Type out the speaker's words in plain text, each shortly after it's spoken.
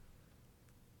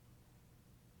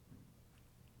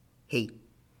Hey,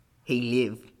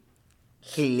 Liv.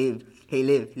 Hey, Liv. Hey,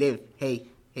 Liv. Hey,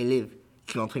 Liv.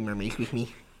 Do you want to play mermaids with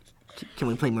me? Can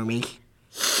we play mermaids?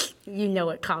 You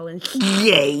know it, Colin.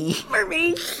 Yay!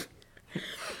 Mermaids!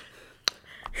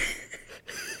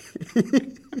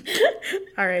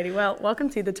 Alrighty, well, welcome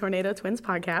to the Tornado Twins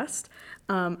podcast.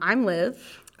 I'm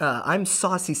Liv. I'm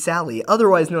Saucy Sally,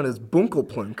 otherwise known as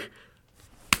Bunkleplunk.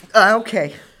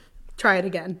 Okay. Try it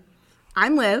again.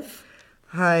 I'm Liv.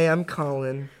 Hi, I'm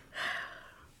Colin.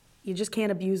 You just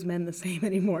can't abuse men the same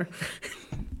anymore.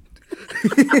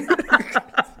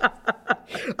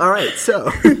 All right,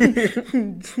 so.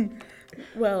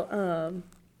 Well,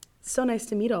 so nice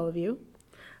to meet all of you.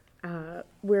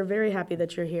 We're very happy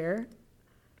that you're here.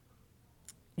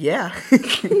 Yeah.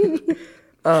 Maybe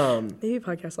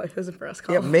podcast life isn't for us,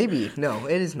 Yeah, Colin. maybe. No,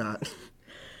 it is not.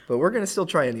 But we're going to still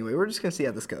try anyway. We're just going to see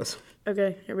how this goes.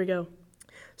 Okay, here we go.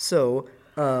 So,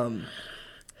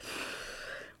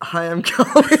 hi, I'm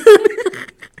Colin.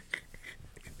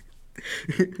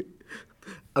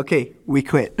 Okay, we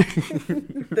quit.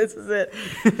 This is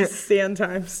it. Stand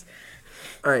times.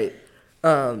 All right.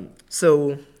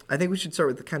 So I think we should start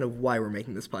with kind of why we're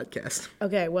making this podcast.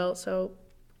 Okay, well, so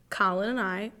Colin and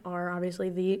I are obviously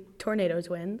the Tornado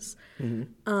Twins.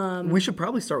 We should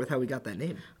probably start with how we got that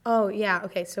name. Oh, yeah.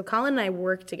 Okay, so Colin and I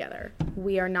work together.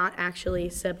 We are not actually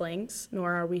siblings,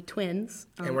 nor are we twins.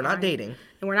 And we're not dating.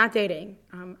 And we're not dating.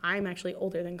 I'm actually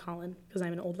older than Colin because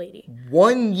I'm an old lady.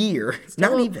 1 year.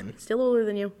 Not even. Still older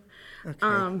than you.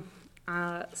 Okay.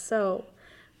 So,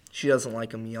 She doesn't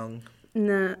like him young.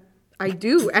 nah, I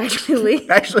do, actually.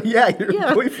 Actually, yeah, you're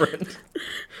Yeah. a boyfriend.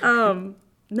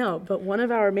 No, but one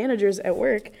of our managers at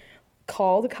work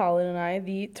called Colin and I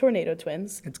the Tornado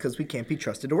Twins. It's because we can't be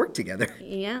trusted to work together.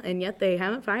 Yeah, and yet they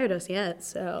haven't fired us yet,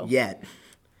 so. Yet.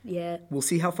 Yeah. We'll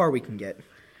see how far we can get.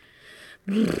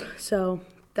 So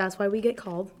that's why we get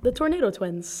called the Tornado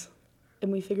Twins.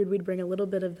 And we figured we'd bring a little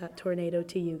bit of that tornado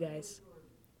to you guys.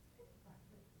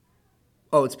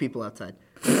 Oh, it's people outside.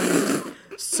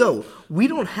 So, we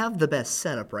don't have the best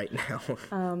setup right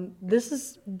now. This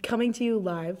is coming to you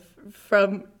live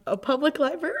from a public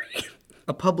library.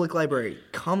 A public library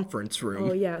conference room.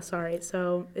 Oh, yeah, sorry.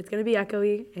 So it's going to be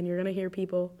echoey, and you're going to hear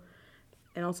people.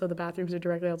 And also the bathrooms are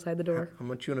directly outside the door. How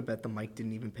much you want to bet the mic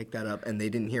didn't even pick that up and they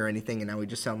didn't hear anything and now we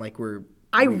just sound like we're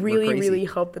Really, crazy. really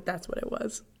hope that that's what it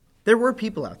was. There were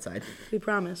people outside. We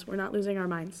promise. We're not losing our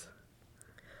minds.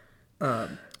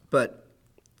 But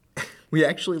we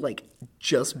actually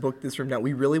just booked this room now.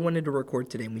 We really wanted to record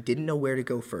today and we didn't know where to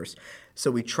go first.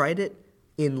 So we tried it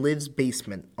in Liv's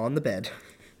basement on the bed.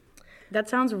 That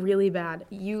sounds really bad.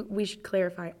 We should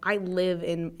clarify. I live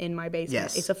in my basement.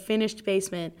 Yes. It's a finished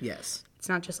basement. Yes. It's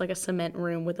not just like a cement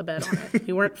room with a bed on it.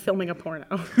 We weren't filming a porno.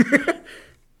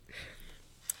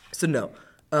 So no.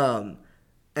 And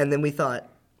then we thought,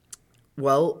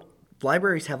 well,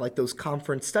 libraries have those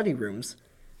conference study rooms.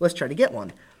 Let's try to get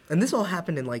one. And this all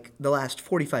happened in the last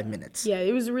 45 minutes. Yeah,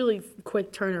 it was a really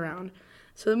quick turnaround.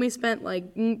 So then we spent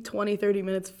 20, 30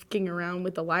 minutes fucking around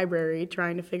with the library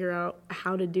trying to figure out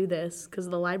how to do this because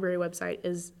the library website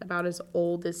is about as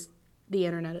old as the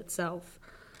internet itself.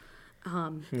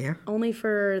 Yeah. Only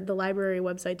for the library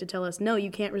website to tell us, no, you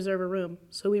can't reserve a room.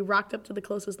 So we rocked up to the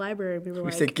closest library.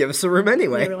 We said, give us a room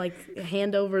anyway. We were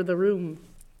hand over the room.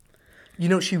 You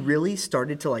know, she really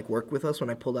started to work with us when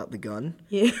I pulled out the gun.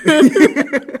 Yeah.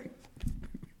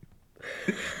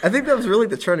 I think that was really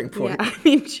the turning point. Yeah, I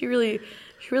mean, she really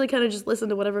kind of just listened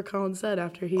to whatever Colin said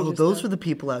after he. Oh, those were the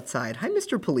people outside. Hi,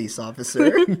 Mr. Police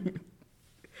Officer.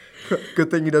 Good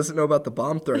thing he doesn't know about the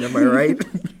bomb threat, am I right?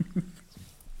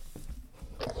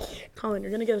 Colin,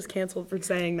 you're gonna get us canceled for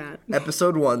saying that.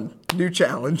 Episode 1, new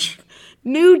challenge.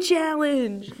 New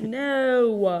challenge.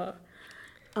 No.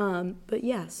 But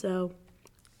yeah, so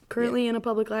currently in a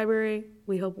public library.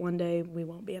 We hope one day we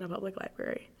won't be in a public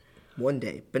library. One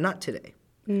day, but not today.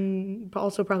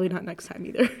 Also, probably not next time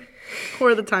either,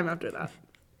 or the time after that.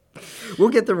 We'll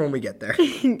get there when we get there.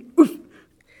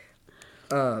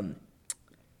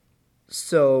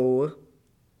 So,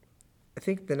 I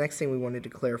think the next thing we wanted to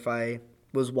clarify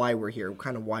was why we're here,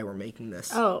 kind of why we're making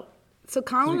this. Oh, so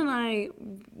Colin and I,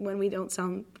 when we don't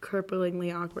sound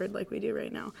cripplingly awkward like we do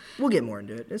right now, We'll get more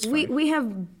into it. It's fine. we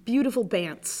have beautiful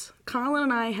bants. Colin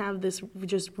and I have this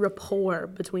just rapport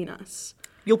between us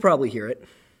You'll probably hear it.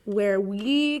 where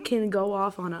we can go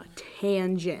off on a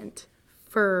tangent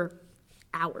for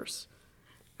hours.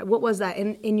 What was that?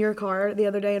 In your car the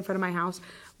other day in front of my house,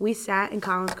 we sat in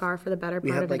Colin's car for the better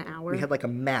part of an hour. We had a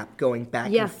map going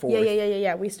back Yeah, and forth.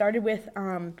 yeah. We started with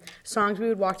songs we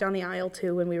would walk down the aisle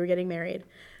to when we were getting married,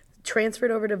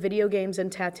 transferred over to video games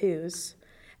and tattoos,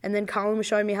 And then Colin was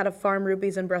showing me how to farm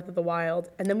rupees in Breath of the Wild.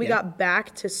 And then we got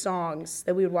back to songs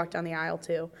that we would walk down the aisle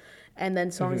to. And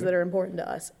then songs that are important to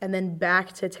us. And then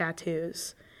back to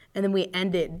tattoos. And then we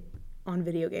ended on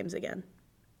video games again.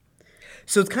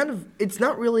 So it's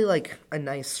not really like a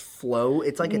nice flow.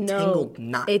 It's like a tangled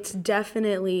knot. It's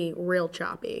definitely real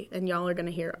choppy, and y'all are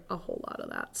gonna hear a whole lot of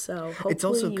that. So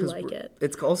hopefully you like it.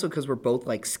 It's also because we're both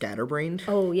like scatterbrained.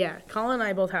 Oh yeah, Colin and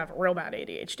I both have real bad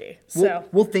ADHD. So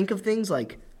We'll think of things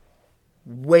like,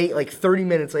 wait, like 30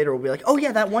 minutes later, we'll be like, oh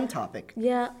yeah, that one topic.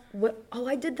 yeah.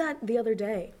 I did that the other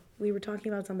day. We were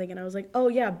talking about something, and I was like, oh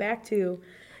yeah, back to.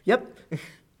 Yep.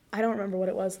 I don't remember what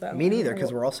it was though. Me neither,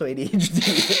 because we're also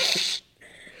ADHD.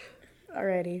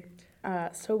 Alrighty.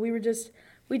 So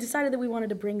we decided that we wanted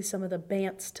to bring some of the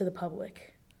bants to the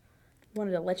public.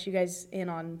 Wanted to let you guys in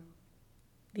on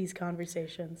these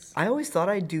conversations. I always thought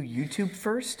I'd do YouTube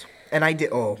first, and I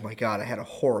did. Oh my god, I had a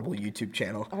horrible YouTube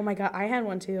channel. Oh my god, I had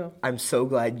one too. I'm so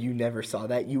glad you never saw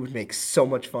that. You would make so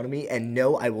much fun of me, and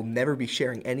no, I will never be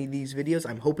sharing any of these videos.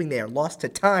 I'm hoping they are lost to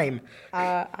time.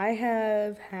 I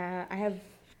had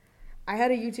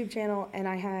a YouTube channel, and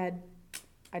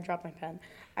I dropped my pen.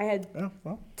 I had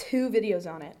 2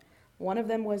 videos on it. One of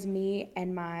them was me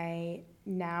and my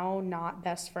now not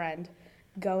best friend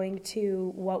going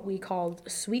to what we called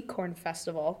Sweet Corn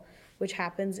Festival, which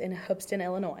happens in Hoopeston,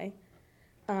 Illinois.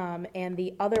 And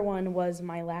the other one was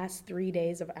my last 3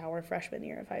 days of our freshman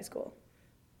year of high school.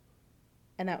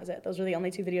 And that was it. Those were the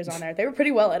only 2 videos on there. They were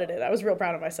pretty well edited. I was real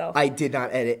proud of myself. I did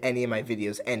not edit any of my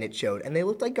videos, and it showed, and they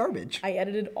looked like garbage. I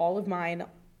edited all of mine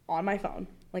on my phone.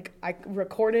 Like, I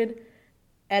recorded,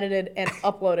 edited, and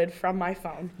uploaded from my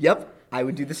phone. Yep, I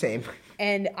would do the same.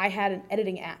 And I had an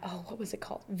editing app. Oh, what was it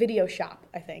called? Video Shop,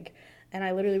 I think. And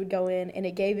I literally would go in, and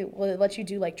it lets you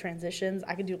do like transitions.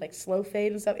 I could do like slow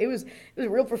fade and stuff. It was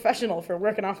real professional for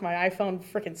working off my iPhone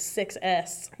freaking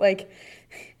 6S. Like,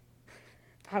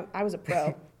 I was a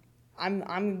pro.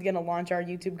 I'm gonna launch our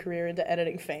YouTube career into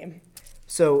editing fame.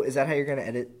 So is that how you're gonna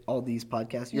edit all these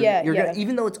podcasts? You're gonna,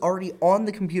 even though it's already on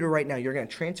the computer right now, you're gonna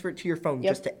transfer it to your phone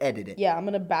just to edit it. Yeah, I'm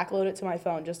gonna backload it to my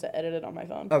phone just to edit it on my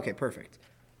phone. Okay, perfect.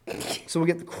 So we'll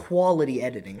get the quality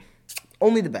editing,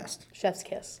 only the best. Chef's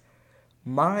kiss.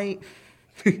 My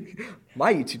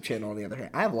YouTube channel, on the other hand,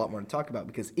 I have a lot more to talk about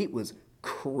because it was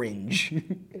cringe.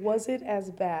 Was it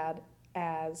as bad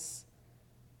as?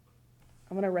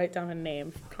 I'm gonna write down a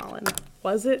name for Colin.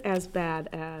 Was it as bad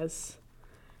as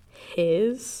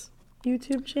his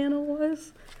YouTube channel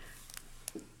was?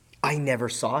 I never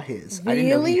saw his. Really? I didn't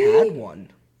know he had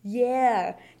one.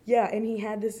 Yeah, and he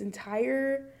had this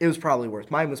entire. It was probably worse.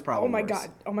 Mine was probably worse.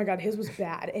 Oh my god, his was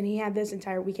bad, and he had this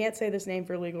entire. We can't say this name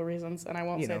for legal reasons, and I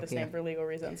won't say this name for legal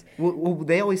reasons. Well,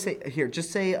 they always say here.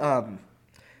 Just say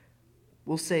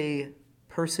we'll say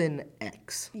Person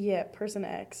X. Yeah, Person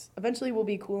X. Eventually, we'll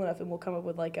be cool enough, and we'll come up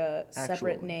with like a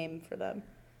separate name for them.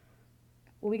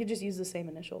 Well, we could just use the same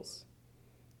initials.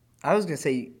 I was gonna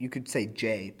say you could say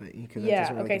J, but you could.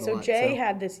 Yeah. Okay. So Jay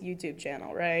had this YouTube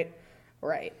channel, right?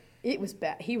 Right. It was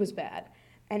bad. He was bad,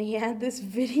 and he had this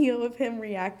video of him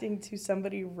reacting to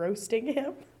somebody roasting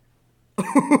him.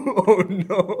 Oh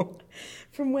no!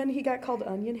 From when he got called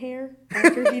onion hair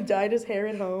after he dyed his hair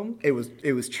at home. It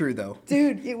was true though.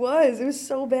 Dude, it was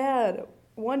so bad.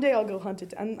 One day I'll go hunt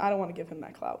it. I don't want to give him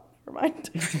that clout. Never mind.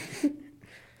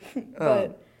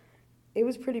 But it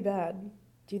was pretty bad.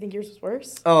 Do you think yours was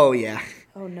worse? Oh yeah.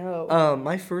 Oh no.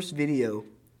 My first video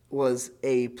was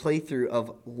a playthrough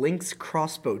of Link's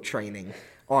crossbow training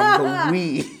on the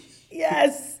Wii.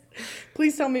 Yes.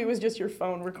 Please tell me it was just your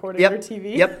phone recording your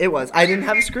TV. Yep, it was. I didn't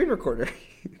have a screen recorder.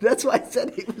 That's why I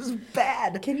said it was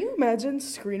bad. Can you imagine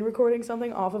screen recording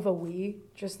something off of a Wii?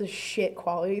 Just the shit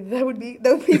quality that would be.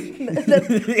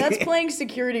 That's playing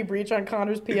Security Breach on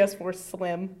Connor's PS4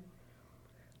 Slim.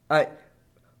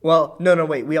 Well, no,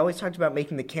 wait. We always talked about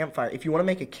making the campfire. If you want to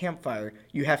make a campfire,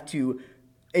 you have to.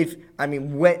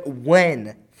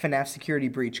 When FNAF Security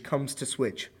Breach comes to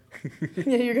Switch.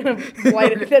 Yeah, you're gonna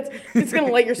light it. It's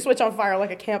gonna light your Switch on fire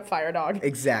like a campfire, dog.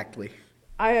 Exactly.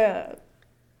 I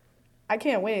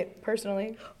can't wait,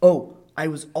 personally. Oh, I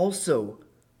was also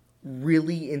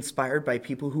really inspired by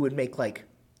people who would make like.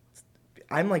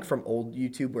 I'm like from old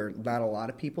YouTube where not a lot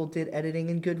of people did editing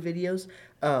and good videos,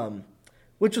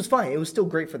 which was fine. It was still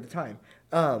great for the time.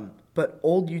 But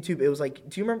old YouTube, it was like,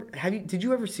 do you remember? Did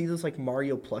you ever see those like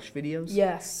Mario plush videos?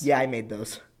 Yes. Yeah, I made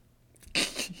those.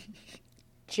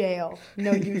 Jail.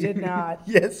 No, you did not.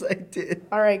 Yes, I did.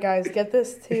 All right, guys, get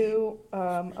this to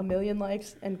 1 million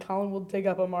likes, and Colin will dig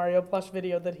up a Mario plush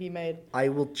video that he made. I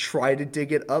will try to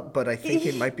dig it up, but I think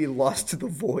it might be lost to the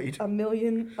void. A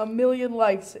million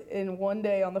likes in one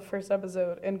day on the first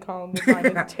episode, and Colin will find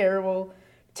a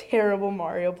terrible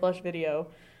Mario plush video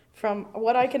from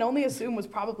what I can only assume was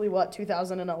probably,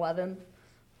 2011?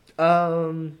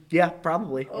 Yeah,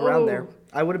 probably. Around there. Oh.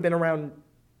 I would have been around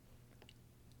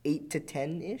 8 to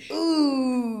 10-ish.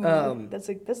 Ooh.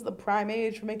 That's the prime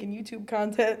age for making YouTube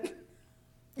content.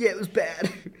 Yeah, it was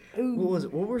bad. Ooh.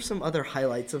 What were some other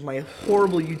highlights of my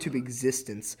horrible YouTube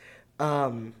existence?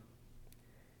 I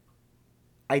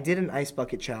did an ice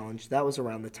bucket challenge. That was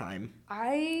around the time.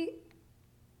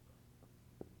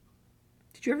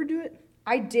 Did you ever do it?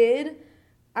 I did.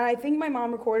 And I think my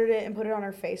mom recorded it and put it on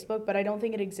her Facebook, but I don't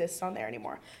think it exists on there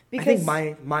anymore. Because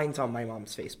I think mine's on my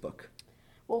mom's Facebook.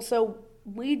 Well, so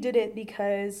we did it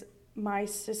because my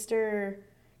sister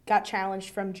got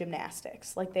challenged from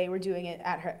gymnastics. Like, they were doing it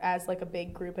at her as like a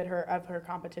big group of her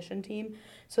competition team.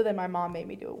 So then my mom made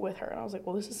me do it with her, and I was like,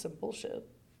 well, this is some bullshit.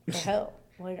 The hell?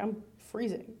 Like, I'm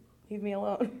freezing. Leave me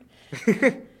alone.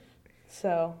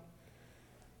 So,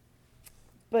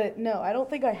 but no, I don't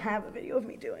think I have a video of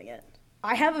me doing it.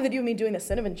 I have a video of me doing the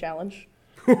cinnamon challenge.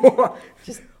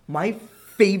 Just my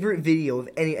favorite video of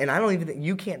any, and I don't even think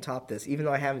you can't top this, even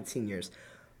though I haven't seen yours.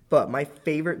 But my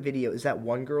favorite video is that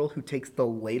one girl who takes the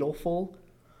ladleful.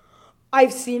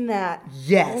 I've seen that.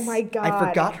 Yes. Oh my God. I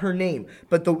forgot her name,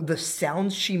 but the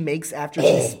sounds she makes after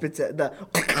she spits it, the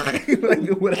like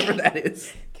whatever that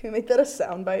is. Can we make that a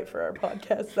soundbite for our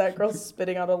podcast? That girl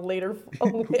spitting out a liter, A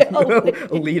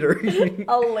liter.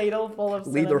 a ladle full of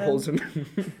cinnamon. Lederhosen.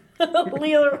 A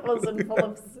lederhosen full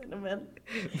of cinnamon.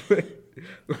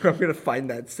 I'm gonna find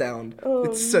that sound. Oh,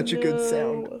 it's such a good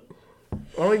sound.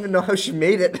 I don't even know how she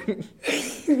made it.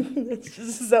 It's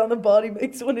just the sound the body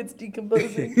makes when it's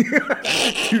decomposing.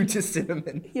 Due to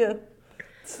cinnamon. Yeah.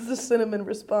 This is the cinnamon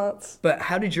response. But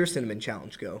how did your cinnamon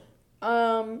challenge go?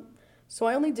 So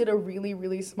I only did a really,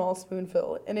 really small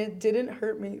spoonful, and it didn't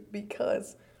hurt me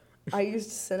because I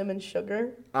used cinnamon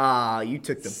sugar. Ah, you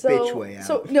took the bitch way out.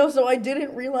 So I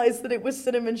didn't realize that it was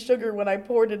cinnamon sugar when I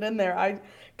poured it in there.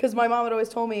 Because my mom had always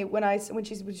told me I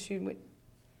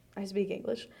speak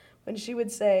English, when she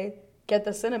would say, get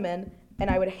the cinnamon, and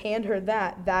I would hand her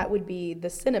that would be the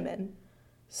cinnamon.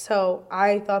 So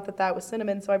I thought that was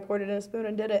cinnamon, so I poured it in a spoon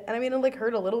and did it. And I mean, it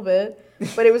hurt a little bit,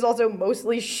 but it was also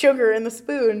mostly sugar in the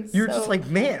spoon. You're just like,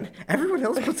 man, everyone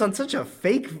else puts on such a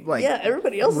fake,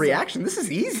 everybody else reaction. This is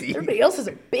easy. Everybody else is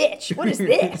a bitch. What is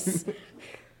this?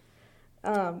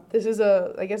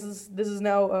 This is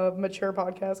now a mature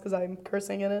podcast because I'm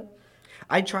cursing in it.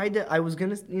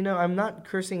 I'm not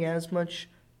cursing as much,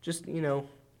 just.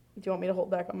 Do you want me to hold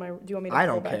back on my? Do you want me to? I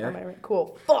hold don't back care. On my,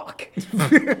 cool. Fuck.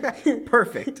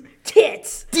 Perfect.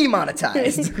 Tits.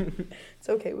 Demonetized. It's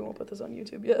okay. We won't put this on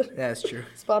YouTube yet. That's true.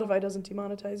 Spotify doesn't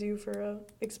demonetize you for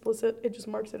explicit. It just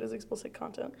marks it as explicit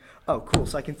content. Oh, cool.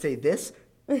 So I can say this.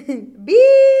 Beep.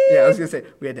 Yeah, I was gonna say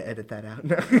we had to edit that out.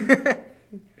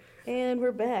 And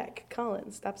we're back.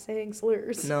 Colin, stop saying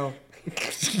slurs. No.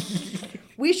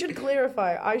 We should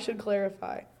clarify. I should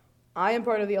clarify. I am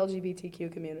part of the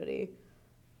LGBTQ community.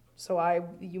 So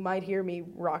you might hear me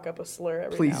rock up a slur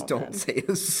every Please now and don't then. say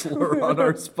a slur on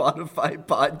our Spotify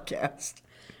podcast.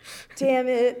 Damn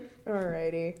it.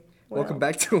 Alrighty. Well. Welcome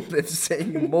back to Liv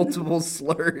saying multiple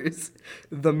slurs,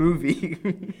 the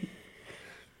movie.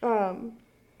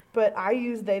 But I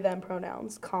use they, them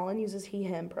pronouns. Colin uses he,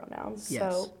 him pronouns. Yes.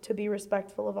 So to be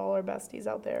respectful of all our besties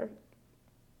out there,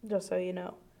 just so you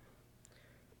know.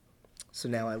 So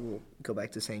now I will go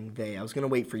back to saying they. I was going to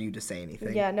wait for you to say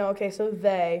anything. Yeah, no, okay, so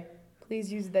they.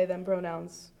 Please use they, them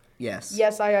pronouns. Yes.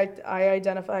 Yes, I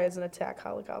identify as an attack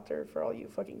helicopter for all you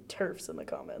fucking TERFs in the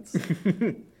comments.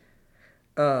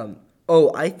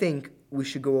 I think we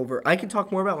should go over... I could talk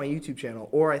more about my YouTube channel,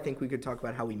 or I think we could talk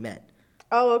about how we met.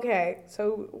 Oh, okay.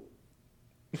 So,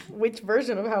 which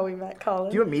version of how we met,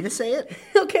 Colin? Do you want me to say it?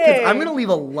 Okay. I'm going to leave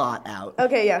a lot out.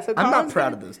 Okay, yeah. So I'm not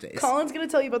proud of those days. Colin's going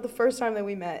to tell you about the first time that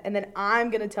we met, and then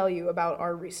I'm going to tell you about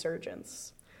our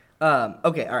resurgence.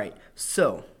 Okay, all right.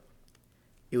 So,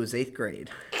 it was 8th grade.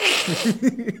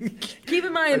 Keep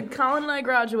in mind, Colin and I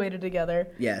graduated together.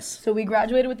 Yes. So we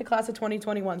graduated with the class of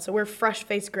 2021, so we're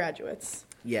fresh-faced graduates.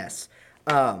 Yes.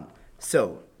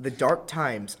 So, the dark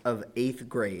times of 8th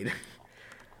grade...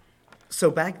 So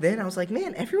back then, I was like,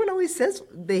 man, everyone always says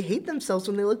they hate themselves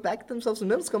when they look back at themselves in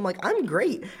middle school. I'm like, I'm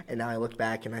great. And now I look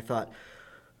back and I thought,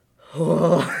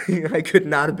 oh, I could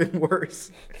not have been worse.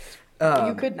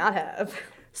 You could not have.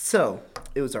 So,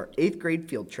 it was our 8th grade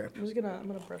field trip. I'm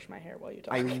gonna brush my hair while you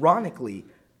talk. Ironically,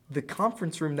 the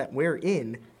conference room that we're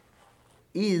in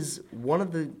is one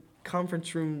of the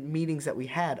conference room meetings that we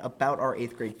had about our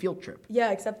 8th grade field trip.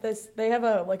 Yeah, except they have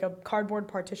a cardboard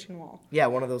partition wall. Yeah,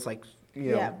 one of those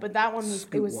Yeah, but that one was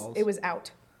walls. it was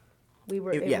out. It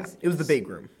was the big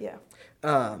room. Yeah.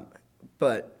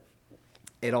 But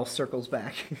it all circles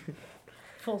back.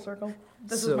 Full circle.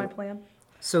 This was my plan.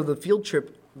 So the field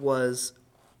trip was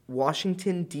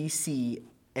Washington, D.C.,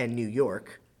 and New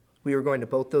York. We were going to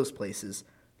both those places.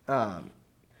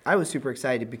 I was super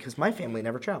excited because my family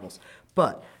never travels.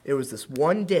 But it was this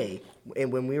one day,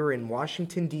 and when we were in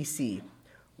Washington, D.C.,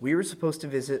 we were supposed to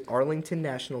visit Arlington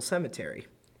National Cemetery.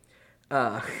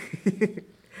 And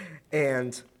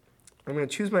I'm going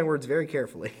to choose my words very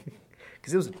carefully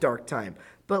because it was a dark time.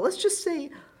 But let's just say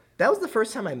that was the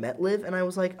first time I met Liv, and I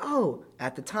was like, oh,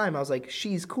 at the time, I was like,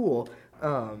 she's cool.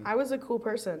 I was a cool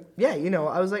person. Yeah,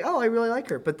 I was like, oh, I really like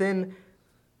her. But then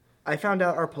I found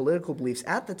out our political beliefs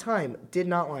at the time did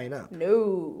not line up.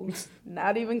 No,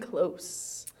 not even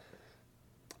close.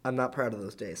 I'm not proud of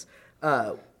those days.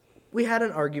 We had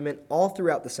an argument all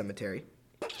throughout the cemetery.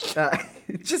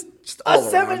 Just all a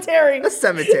cemetery. Around. A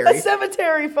cemetery. A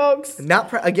cemetery, folks. Not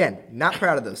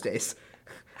proud of those days.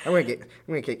 I'm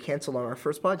gonna get canceled on our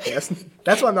first podcast.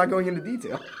 That's why I'm not going into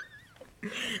detail.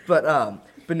 But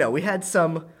no, we had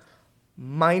some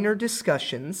minor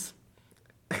discussions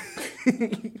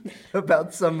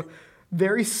about some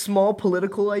very small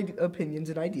political opinions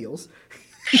and ideals.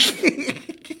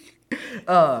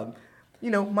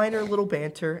 Minor little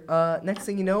banter. Next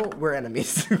thing you know, we're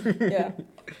enemies. Yeah.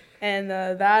 And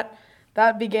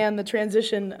that began the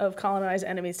transition of colonized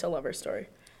enemies to lovers story.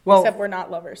 Well, except we're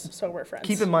not lovers, so we're friends.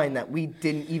 Keep in mind that we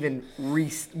didn't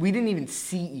even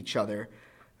see each other.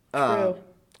 True.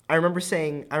 I remember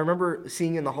seeing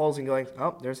you in the halls and going,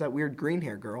 "Oh, there's that weird green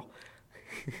hair girl."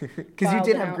 Because you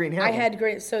did have green hair. I had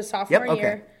green. So sophomore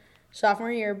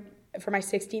year, for my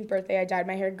 16th birthday, I dyed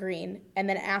my hair green, and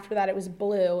then after that it was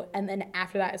blue, and then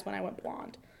after that is when I went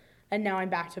blonde, and now I'm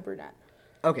back to brunette.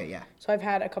 Okay, yeah. So I've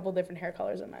had a couple different hair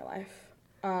colors in my life.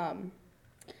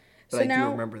 But I do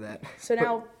remember that. So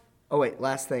now. Oh wait,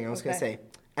 last thing I was gonna say,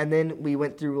 and then we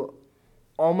went through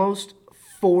almost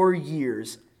 4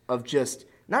 years of just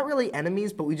not really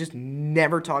enemies, but we just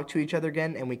never talked to each other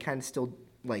again, and we kind of still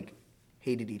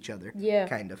hated each other. Yeah.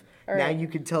 Kind of. All now right. you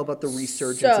can tell about the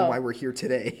resurgence and why we're here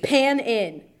today. Pan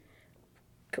in.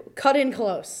 Cut in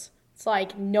close. It's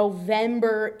like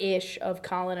November-ish of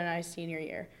Colin and I's senior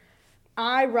year.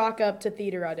 I rock up to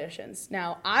theater auditions.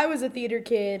 Now, I was a theater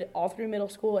kid all through middle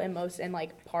school and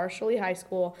partially high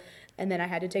school, and then I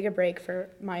had to take a break for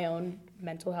my own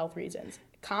mental health reasons.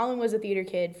 Colin was a theater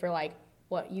kid for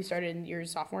what, you started in your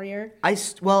sophomore year? I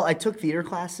took theater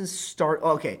classes.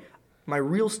 My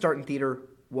real start in theater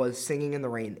was Singing in the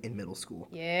Rain in middle school.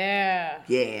 Yeah.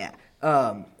 Yeah.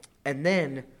 And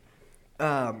then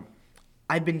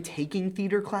I've been taking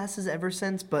theater classes ever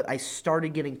since, but I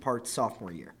started getting parts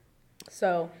sophomore year.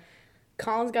 So,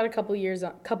 Colin's got a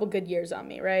couple good years on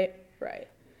me, right? Right.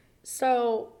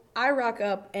 So, I rock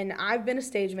up, and I've been a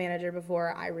stage manager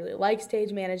before. I really like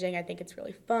stage managing. I think it's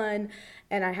really fun,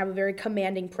 and I have a very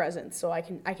commanding presence, so I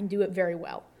can do it very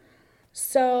well.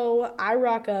 So, I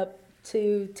rock up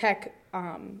to tech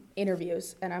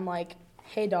interviews, and I'm like,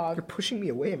 hey, dog. You're pushing me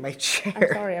away in my chair.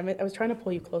 I'm sorry. I was trying to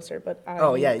pull you closer, but...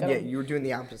 you were doing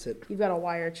the opposite. You've got a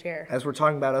wire chair. As we're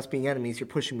talking about us being enemies, you're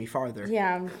pushing me farther.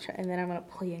 Yeah, and then I'm going to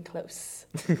pull you in close.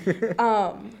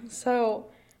 So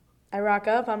I rock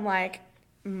up. I'm like,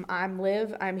 I'm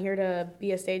Liv. I'm here to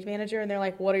be a stage manager. And they're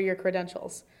like, what are your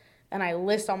credentials? And I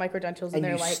list all my credentials, and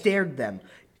they're like... And you stared them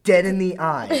dead in the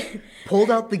eye, pulled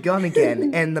out the gun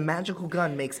again, and the magical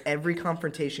gun makes every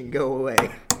confrontation go away.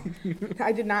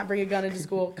 I did not bring a gun into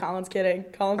school. Colin's kidding.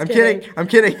 I'm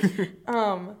kidding.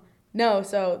 No,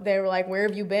 so they were like, where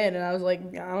have you been? And I was like,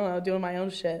 I don't know, doing my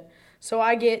own shit. So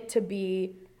I get to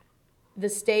be the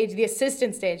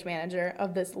assistant stage manager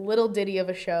of this little ditty of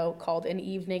a show called An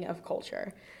Evening of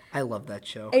Culture. I love that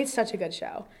show. It's such a good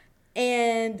show.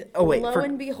 And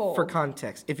and behold. For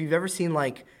context, if you've ever seen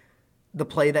the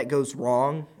play That Goes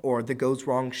Wrong or the Goes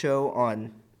Wrong show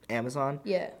on Amazon.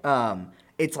 Yeah.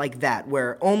 It's like that,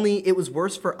 where only it was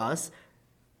worse for us.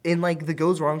 In the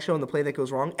Goes Wrong show and the play That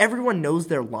Goes Wrong, everyone knows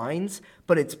their lines,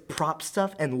 but it's prop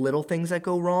stuff and little things that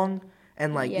go wrong.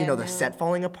 And the set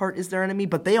falling apart is their enemy,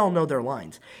 but they all know their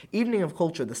lines. Evening of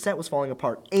Culture, the set was falling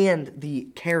apart and the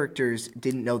characters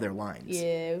didn't know their lines.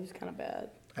 Yeah, it was kind of bad.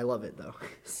 I love it though.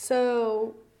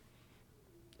 So,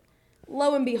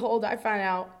 lo and behold, I find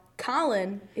out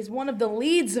Colin is one of the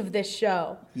leads of this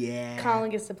show. Yeah.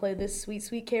 Colin gets to play this sweet,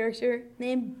 sweet character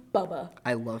named Bubba.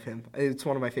 I love him. It's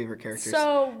one of my favorite characters.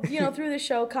 So, through the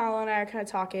show, Colin and I are kind of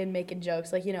talking, making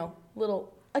jokes, like,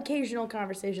 little occasional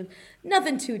conversations.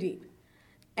 Nothing too deep.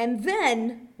 And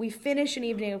then we finish an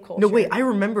Evening of Culture. No, wait, I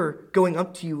remember going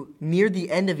up to you near the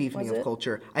end of Evening Was of it?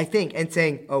 Culture, I think, and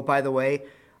saying, oh, by the way,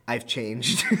 I've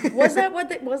changed. Was that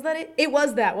it? It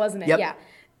was that, wasn't it? Yep. Yeah.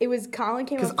 It was Colin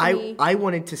came Because up to me. I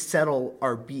wanted to settle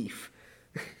our beef.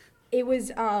 It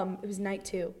was night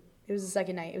 2. It was the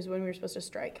second night. It was when we were supposed to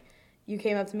strike. You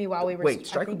came up to me while we were... Wait,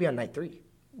 strike would be on night 3.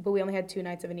 But we only had 2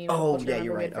 nights of an Evening of Oh, Culture. yeah, Remember,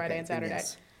 you're we right. had Friday Okay, and Saturday.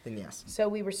 Then yes. So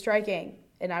we were striking,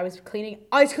 and I was cleaning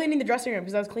the dressing room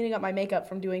because I was cleaning up my makeup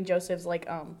from doing Joseph's, dirt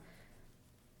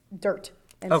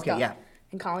and Okay, stuff. yeah.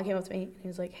 And Colin came up to me, and he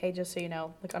was like, hey, just so you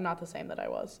know, I'm not the same that I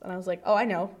was. And I was like, oh, I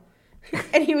know.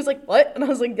 And he was like, what? And I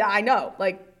was like, yeah, I know.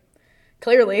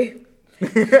 Clearly.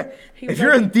 If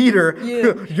you're in theater,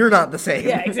 Yeah. you're not the same.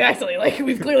 Yeah, exactly.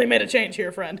 We've clearly made a change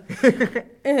here, friend.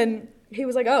 And he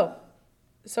was like, oh,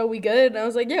 so we good? And I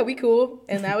was like, yeah, we cool.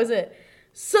 And that was it.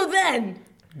 So then...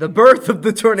 The birth of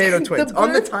the Tornado Twins.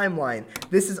 On the birth- timeline,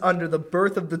 this is under the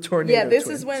birth of the Tornado Yeah, this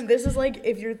Twins. is when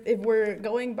if we're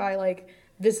going by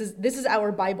this is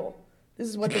our Bible. This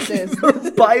is what this is.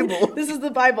 Bible. This is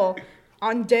the Bible.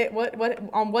 On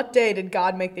what day did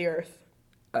God make the earth?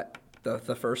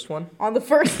 The first one? On the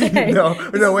first day.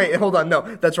 No, wait, hold on. No,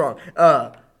 that's wrong.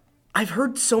 I've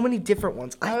heard so many different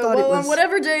ones. I thought it was on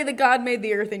whatever day that God made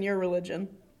the earth in your religion.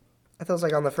 I thought it was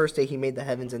like on the first day he made the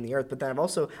heavens and the earth, but then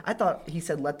I thought he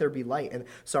said let there be light. And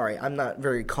sorry, I'm not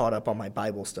very caught up on my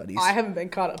Bible studies. I haven't been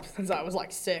caught up since I was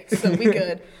 6, so we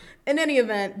good. In any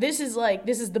event, this is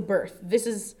the birth. This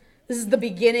is the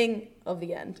beginning of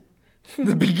the end.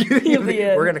 The beginning of the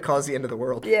end. We're gonna cause the end of the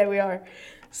world. Yeah, we are.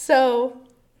 So,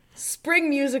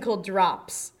 Spring Musical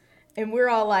drops, and we're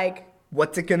all like,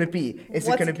 What's it gonna be? Is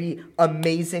it gonna be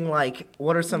amazing?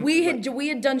 What are some? we had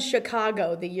done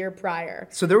Chicago the year prior.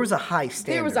 So there was a high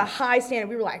standard. There was a high standard.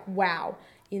 We were like, wow,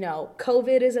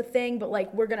 COVID is a thing, but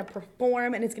we're going to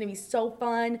perform and it's going to be so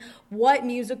fun. What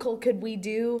musical could we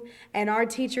do? And our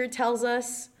teacher tells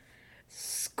us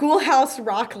Schoolhouse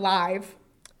Rock Live.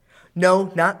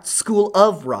 No, not School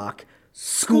of Rock.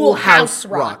 Schoolhouse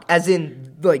Rock. As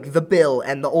in, the bill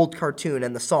and the old cartoon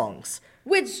and the songs.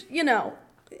 Which,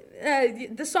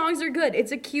 the songs are good.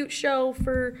 It's a cute show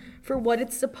for what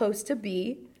it's supposed to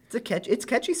be. It's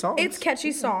catchy songs. It's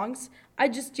catchy songs. I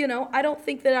just, I don't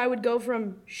think that I would go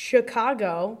from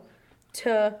Chicago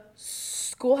to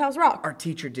Schoolhouse Rock. Our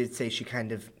teacher did say she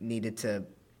kind of needed to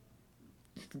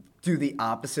do the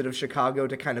opposite of Chicago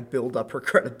to kind of build up her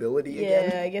credibility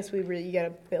again. Yeah, I guess you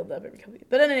gotta build up every couple years.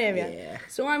 But anyway, Yeah.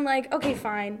 So I'm like, okay,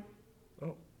 fine.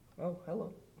 Oh,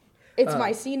 hello. It's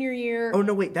my senior year. Oh,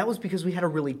 no, wait. That was because we had a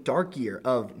really dark year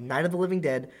of Night of the Living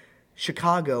Dead,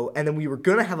 Chicago, and then we were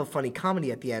going to have a funny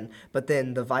comedy at the end, but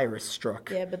then the virus struck.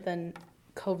 Yeah, but then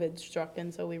COVID struck,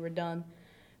 and so we were done.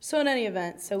 So in any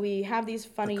event, so we have these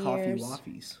funny The coffee years.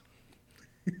 waffies.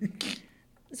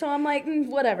 So I'm like,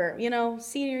 whatever,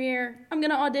 senior year, I'm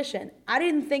going to audition. I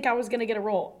didn't think I was going to get a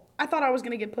role. I thought I was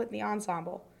going to get put in the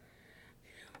ensemble.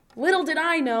 Little did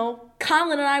I know,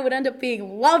 Colin and I would end up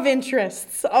being love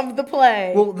interests of the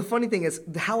play. Well, the funny thing is,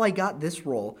 how I got this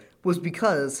role was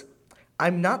because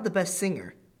I'm not the best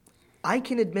singer. I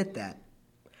can admit that.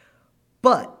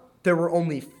 But there were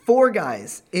only 4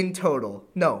 guys in total.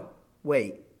 No,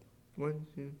 wait. 1,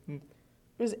 2, 3. It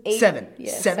was 8. 7.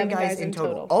 Yeah, 7 guys in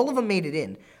total. All of them made it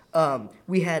in.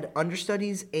 We had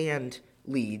understudies and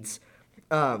leads.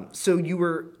 So you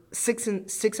were 6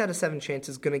 out of 7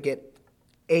 chances going to get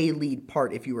a lead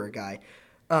part if you were a guy.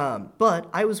 But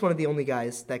I was one of the only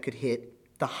guys that could hit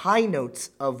the high notes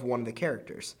of one of the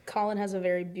characters. Colin has a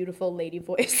very beautiful lady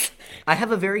voice. I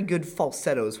have a very good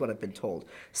falsetto is what I've been told.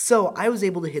 So I was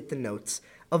able to hit the notes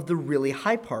of the really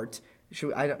high part.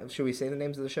 Should we say the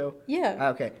names of the show?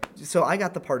 Yeah. Okay. So I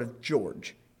got the part of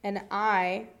George. And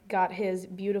I got his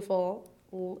beautiful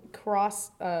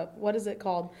cross, what is it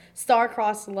called?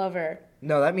 Star-crossed lover.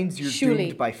 No, that means you're Shuli.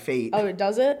 doomed by fate. Oh, it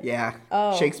does it? Yeah.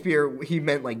 Oh. Shakespeare, he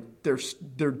meant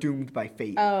they're doomed by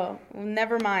fate. Oh, well,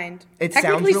 never mind. It sounds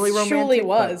Technically, really romantic, Shuli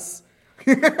was.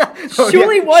 Oh,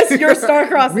 Shuli yeah. was your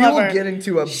star-crossed We lover. will get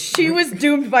into She was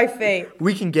doomed by fate.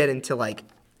 We can get into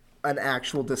an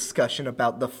actual discussion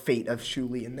about the fate of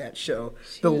Shuli in that show.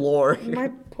 The lore.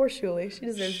 My poor Shuli. She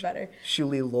deserves better.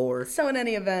 Shuli lore. So in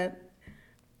any event,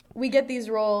 we get these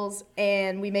roles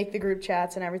and we make the group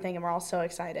chats and everything, and we're all so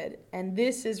excited. And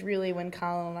this is really when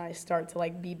Colin and I start to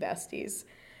be besties.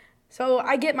 So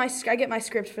I get my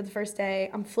script for the first day.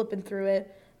 I'm flipping through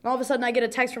it. And all of a sudden, I get a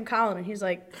text from Colin, and he's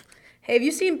like, hey, have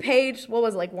you seen page, what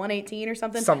was it, like 118 or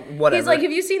something? Whatever. He's like,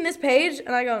 have you seen this page?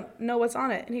 And I go, no, what's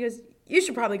on it? And he goes, you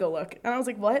should probably go look. And I was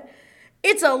like, what?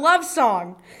 It's a love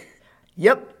song.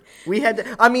 Yep. We had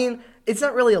to, I mean, it's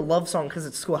not really a love song because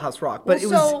it's Schoolhouse Rock, but it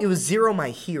was Zero My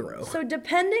Hero. So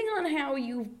depending on how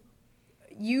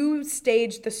you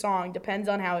stage the song depends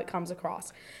on how it comes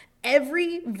across.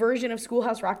 Every version of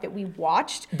Schoolhouse Rock that we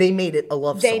watched, they made it a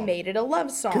love song. They made it a love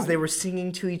song. Because they were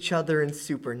singing to each other and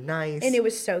super nice. And it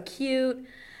was so cute.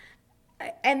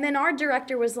 And then our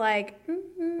director was like,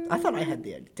 I thought I had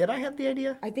the idea. Did I have the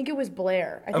idea? I think it was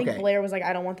Blair. I think Blair was like,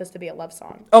 I don't want this to be a love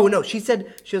song. Oh, no. She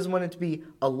said she doesn't want it to be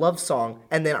a love song.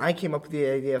 And then I came up with the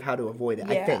idea of how to avoid it,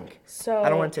 I think. So I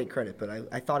don't want to take credit, but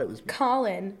I thought it was me.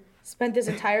 Colin spent this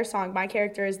entire song. My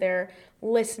character is there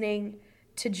listening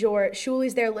to George.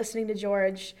 Shuli's there listening to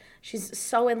George. She's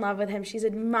so in love with him. She's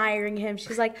admiring him.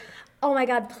 She's like, oh my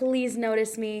God, please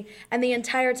notice me. And the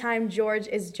entire time, George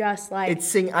is just like...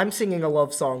 I'm singing a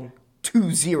love song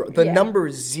to zero. The number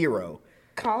is 0.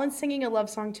 Colin's singing a love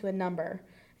song to a number,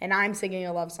 and I'm singing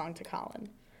a love song to Colin.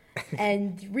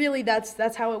 And really, that's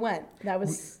how it went. That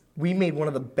was... We made one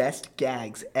of the best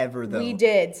gags ever, though. We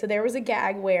did. So there was a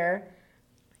gag where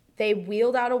they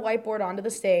wheeled out a whiteboard onto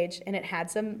the stage, and it had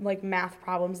some like math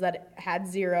problems that had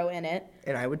 0 in it.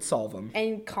 And I would solve them.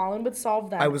 And Colin would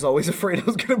solve them. I was always afraid I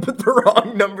was going to put the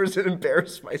wrong numbers and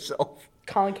embarrass myself.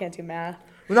 Colin can't do math.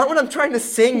 Not when I'm trying to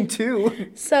sing,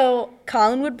 too. So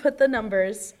Colin would put the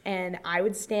numbers, and I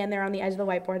would stand there on the edge of the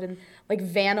whiteboard and like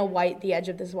Vanna White the edge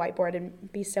of this whiteboard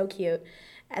and be so cute.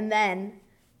 And then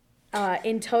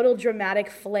in total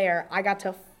dramatic flair, I got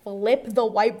to flip the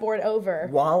whiteboard over.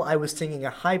 While I was singing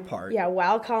a high part. Yeah,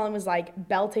 while Colin was like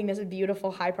belting this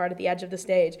beautiful high part at the edge of the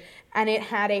stage. And it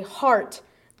had a heart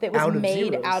that was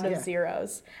made out of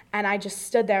zeros. And I just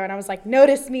stood there and I was like,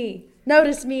 notice me,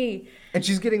 notice me. And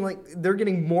she's getting like, they're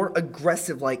getting more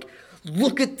aggressive, like,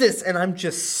 look at this. And I'm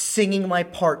just singing my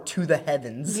part to the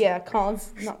heavens. Yeah,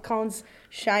 Colin's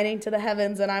shining to the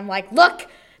heavens. And I'm like, look,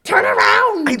 turn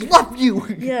around. I love you.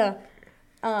 Yeah.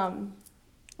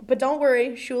 But don't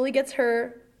worry, Shuli gets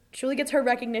her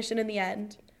recognition in the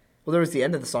end. Well, there was the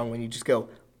end of the song when you just go,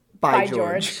 bye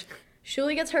George.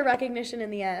 Shuli gets her recognition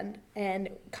in the end, and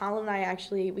Colin and I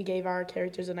we gave our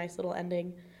characters a nice little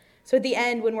ending. So at the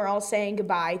end, when we're all saying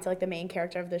goodbye to like the main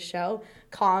character of the show,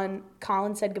 Colin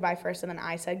said goodbye first, and then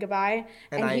I said goodbye.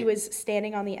 And he was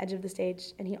standing on the edge of the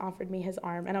stage, and he offered me his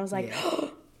arm, and I was like,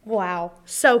 wow,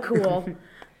 so cool.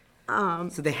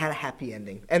 So they had a happy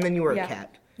ending, and then you were a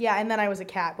cat. Yeah, and then I was a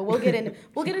cat, but we'll get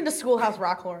into Schoolhouse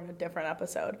Rock lore in a different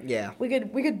episode. Yeah, we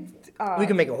could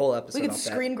make a whole episode. We could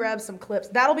screen grab some clips.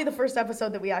 That'll be the first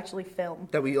episode that we actually film.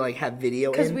 That we like have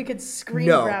video. Because we could screen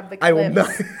grab the clips. I will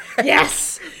not.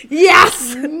 Yes.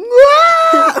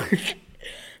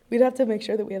 We'd have to make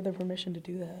sure that we have the permission to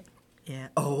do that. Yeah.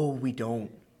 Oh, we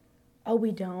don't. Oh,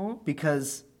 we don't.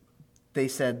 Because they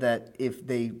said that if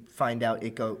they find out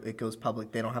it goes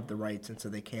public, they don't have the rights, and so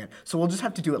they can't. So we'll just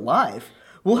have to do it live.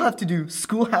 We'll have to do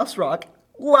Schoolhouse Rock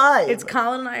live. It's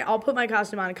Colin and I. I'll put my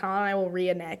costume on, and Colin and I will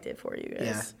reenact it for you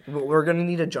guys. Yeah. We're going to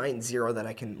need a giant 0 that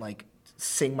I can, like,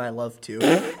 sing my love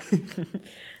to.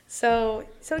 So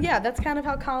yeah, that's kind of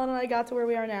how Colin and I got to where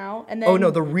we are now. And then, oh, no,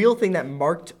 the real thing that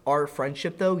marked our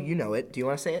friendship, though, you know it. Do you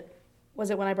want to say it? Was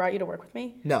it when I brought you to work with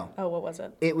me? No. Oh, what was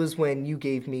it? It was when you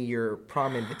gave me your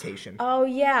prom invitation. Oh,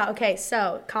 yeah. Okay,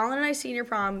 so Colin and I's senior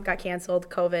prom got canceled,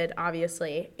 COVID,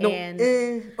 obviously. No,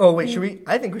 and oh, wait,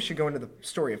 I think we should go into the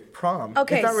story of prom.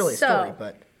 Okay, it's not really a story,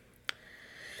 but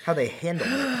how they handled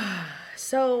it.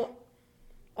 So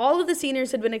all of the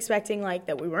seniors had been expecting, like,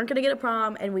 that we weren't going to get a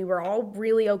prom, and we were all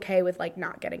really okay with, like,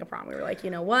 not getting a prom. We were like, you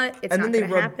know what? It's not going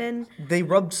to happen. They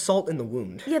rubbed salt in the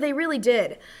wound. Yeah, they really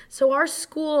did. So our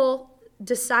school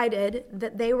decided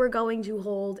that they were going to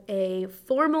hold a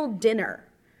formal dinner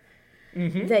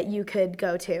that you could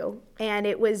go to. And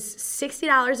it was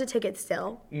 $60 a ticket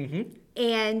still. Mm-hmm.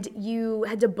 And you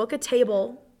had to book a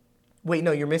table. Wait,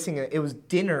 no, you're missing it. It was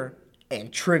dinner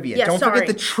and trivia. Yeah, Don't forget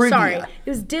the trivia. Sorry. It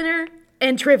was dinner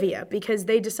and trivia because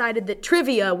they decided that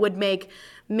trivia would make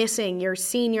missing your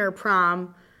senior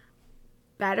prom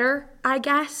better, I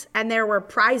guess. And there were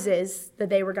prizes that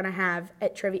they were going to have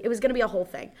at trivia. It was going to be a whole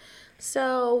thing.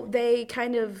 So they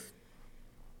kind of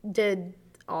did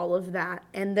all of that.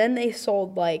 And then they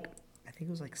sold like... I think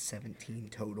it was like 17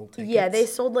 total tickets. Yeah, they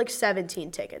sold like 17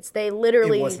 tickets. They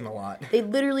literally... It wasn't a lot. They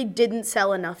literally didn't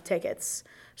sell enough tickets.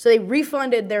 So they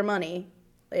refunded their money.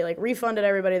 They like refunded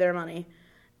everybody their money.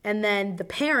 And then the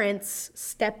parents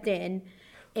stepped in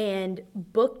and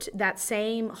booked that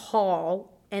same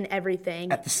hall and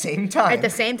everything. At the same time. At the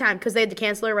same time, because they had to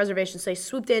cancel their reservations. So they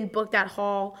swooped in, booked that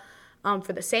hall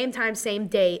for the same time, same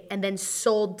date, and then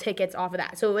sold tickets off of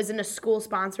that. So it wasn't a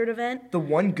school-sponsored event. The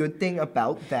one good thing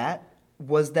about that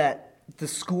was that the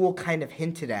school kind of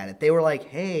hinted at it. They were like,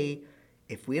 hey,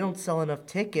 if we don't sell enough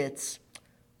tickets,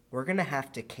 we're going to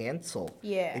have to cancel.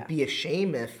 Yeah. It'd be a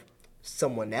shame if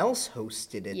someone else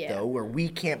hosted it, though, where we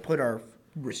can't put our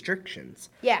restrictions.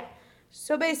 Yeah.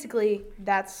 So basically,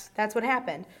 that's what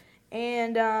happened.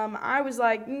 And I was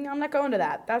like, I'm not going to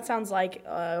that. That sounds like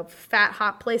a fat,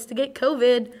 hot place to get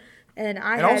COVID. And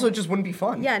also just wouldn't be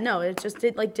fun. Yeah, no, it just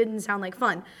didn't sound like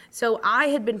fun. So I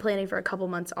had been planning for a couple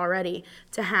months already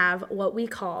to have what we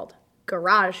called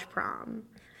garage prom.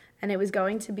 And it was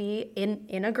going to be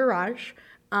in a garage.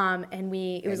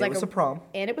 It was a prom.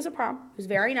 And it was a prom. It was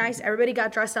very nice. Everybody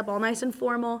got dressed up all nice and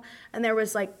formal. And there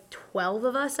was like 12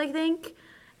 of us, I think,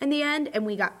 in the end. And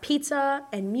we got pizza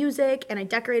and music. And I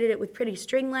decorated it with pretty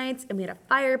string lights. And we had a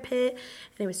fire pit.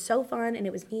 And it was so fun. And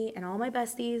it was me and all my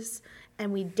besties.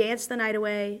 And we danced the night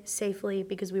away safely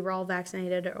because we were all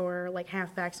vaccinated or like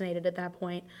half vaccinated at that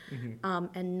point. Mm-hmm.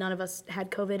 And none of us had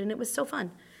COVID. And it was so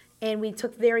fun. And we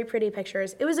took very pretty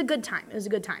pictures. It was a good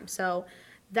time. So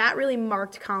that really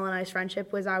marked Colin and I's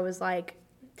friendship was I was like,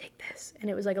 take this. And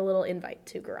it was like a little invite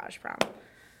to garage prom.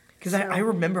 Because I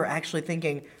remember actually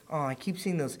thinking, I keep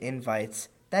seeing those invites.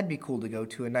 That'd be cool to go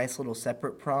to a nice little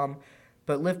separate prom.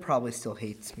 But Liv probably still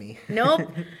hates me.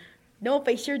 Nope,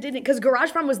 I sure didn't. Because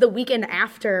garage prom was the weekend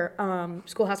after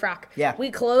Schoolhouse Rock. Yeah.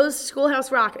 We closed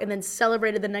Schoolhouse Rock and then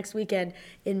celebrated the next weekend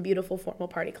in beautiful formal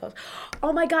party clothes.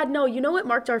 Oh my God, no. You know what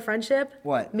marked our friendship?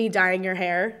 What? Me dyeing your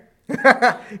hair.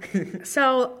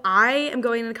 So I am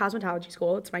going into cosmetology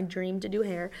school. It's my dream to do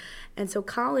hair. And so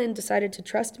Colin decided to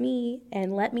trust me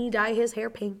and let me dye his hair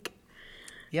pink.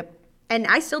 Yep. And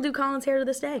I still do Colin's hair to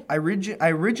this day. I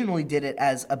originally did it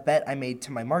as a bet I made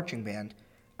to my marching band.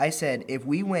 I said, if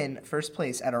we win first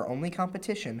place at our only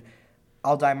competition,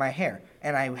 I'll dye my hair.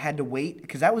 And I had to wait,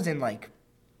 because that was in, like,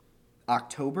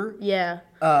 October. Yeah.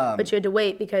 But you had to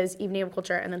wait because Evening of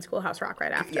Culture and then Schoolhouse Rock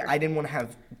right after. Yeah, I didn't want to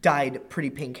have dyed pretty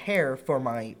pink hair for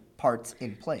my parts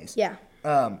in place. Yeah.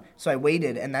 So I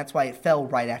waited, and that's why it fell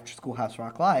right after Schoolhouse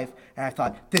Rock Live. And I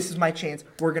thought, this is my chance.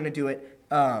 We're going to do it.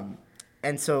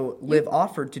 And so Liv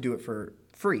offered to do it for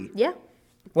free. Yeah.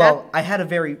 Well,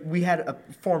 we had a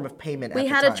form of payment at the time. We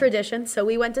had a tradition, so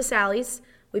we went to Sally's,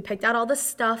 we picked out all the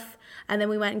stuff, and then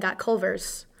we went and got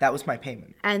Culver's. That was my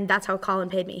payment. And that's how Colin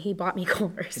paid me. He bought me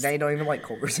Culver's. Now you don't even like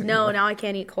Culver's anymore. No, now I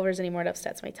can't eat Culver's anymore. It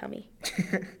upsets my tummy.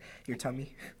 Your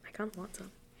tummy? I kind of want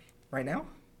some. Right now?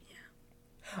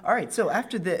 Yeah. All right, so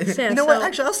after this... Yeah, you know what?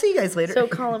 Actually, I'll see you guys later. So,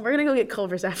 Colin, we're going to go get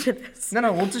Culver's after this.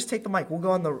 No, we'll just take the mic. We'll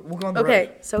go on the road.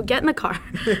 Okay, so get in the car.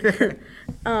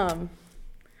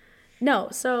 No,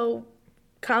 so...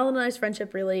 Colin and I's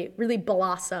friendship really, really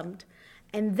blossomed.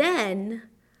 And then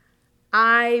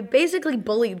I basically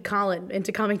bullied Colin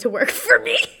into coming to work for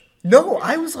me. No,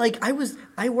 I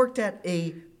worked at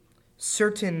a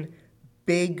certain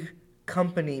big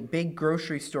company, big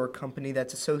grocery store company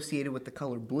that's associated with the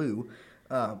color blue.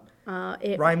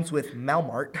 It rhymes with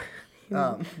Malmart.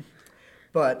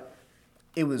 But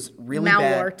it was really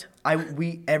Malwart.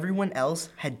 bad. Everyone else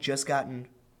had just gotten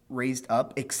raised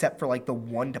up, except for like the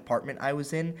one department I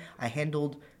was in. I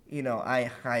handled,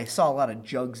 I saw a lot of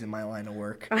jugs in my line of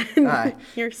work.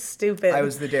 You're stupid. I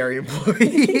was the dairy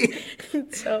employee.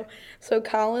 So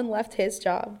Colin left his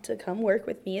job to come work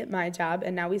with me at my job,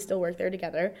 and now we still work there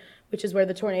together, which is where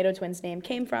the Tornado Twins name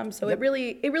came from. So yep.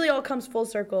 it really all comes full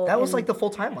circle. That was like the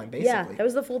full timeline, basically. Yeah, that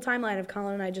was the full timeline of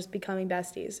Colin and I just becoming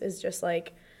besties. It's just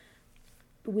like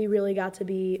we really got to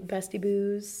be bestie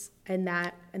boos, and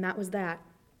that was that.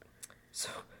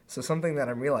 So something that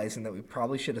I'm realizing that we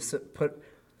probably should have put...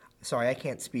 Sorry, I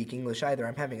can't speak English either.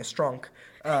 I'm having a strunk.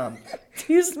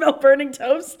 Do you smell burning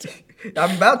toast?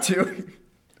 I'm about to.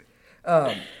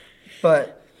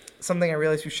 But something I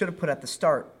realized we should have put at the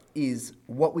start is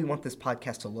what we want this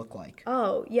podcast to look like.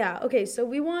 Oh, yeah. Okay, so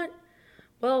we want...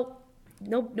 Well,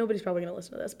 nobody's probably going to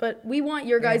listen to this, but we want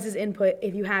your guys' input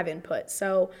if you have input.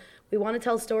 So... We want to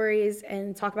tell stories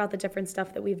and talk about the different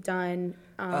stuff that we've done.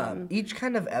 Each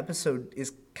kind of episode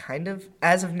is kind of,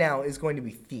 as of now, is going to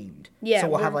be themed. Yeah. So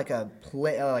we'll have like a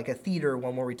theater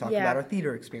one where we talk about our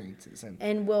theater experiences.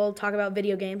 And we'll talk about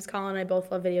video games. Colin and I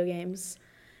both love video games.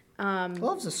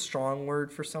 Love's a strong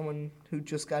word for someone who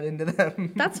just got into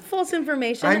them. That's false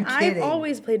information. I'm kidding. I've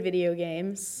always played video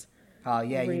games. Oh,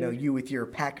 yeah, Rude. You with your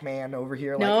Pac-Man over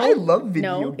here. No, I love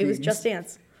video games. No, it was Just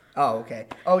Dance. Oh, okay.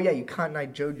 Oh, yeah, you Cotton Eye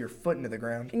Joe'd your foot into the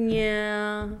ground.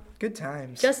 Yeah. Good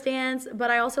times. Just Dance,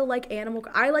 but I also like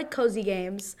I like cozy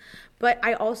games, but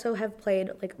I also have played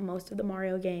like most of the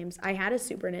Mario games. I had a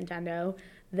Super Nintendo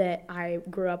that I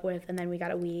grew up with, and then we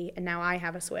got a Wii, and now I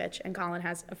have a Switch, and Colin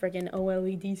has a freaking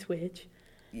OLED Switch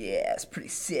Yeah, it's pretty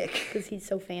sick. because he's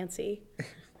so fancy.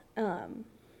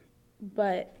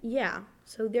 But yeah,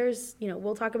 so there's,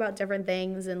 we'll talk about different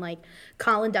things, and like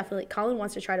Colin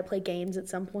wants to try to play games at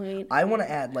some point. I want to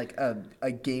add like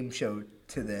a game show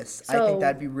to this. I So- think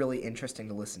that'd be really interesting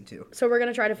to listen to. So we're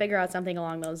gonna try to figure out something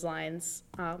along those lines.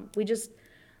 We just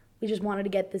wanted to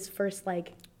get this first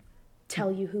like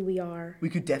tell you who we are. We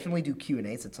could definitely do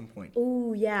Q&As at some point.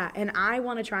 Ooh yeah, and I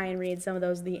want to try and read some of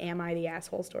those the Am I the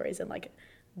Asshole stories and like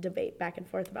debate back and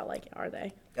forth about like are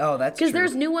they? Oh, that's true. Because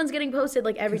there's new ones getting posted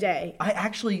like every day. I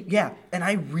actually, yeah, and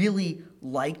I really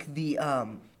like the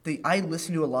I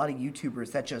listen to a lot of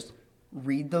YouTubers that just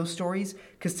read those stories,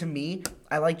 because to me,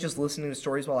 I like just listening to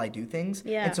stories while I do things.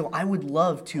 Yeah. And so I would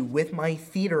love to, with my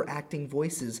theater acting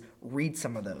voices, read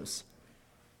some of those.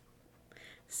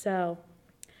 So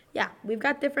yeah, we've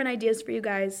got different ideas for you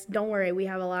guys. Don't worry, we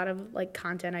have a lot of like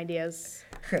content ideas.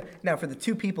 Now, for the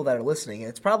two people that are listening,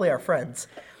 it's probably our friends.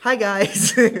 Hi,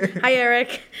 guys. Hi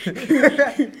Eric.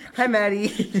 Hi,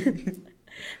 Maddie.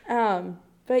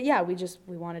 But yeah,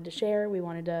 we wanted to share. We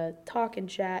wanted to talk and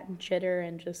chat and chitter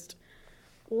and just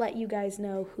let you guys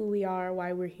know who we are,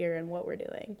 why we're here, and what we're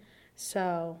doing.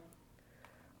 So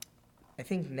I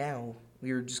think now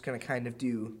we're just going to kind of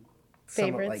do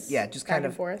favorites. Like, yeah, just back kind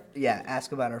and of forth. Yeah,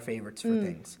 ask about our favorites for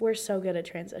things. We're so good at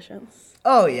transitions.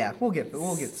 Oh yeah, we'll get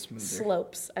smoother.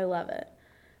 Slopes. I love it.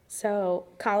 So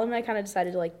Colin and I kind of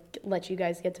decided to like let you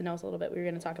guys get to know us a little bit. We were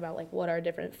going to talk about like what our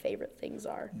different favorite things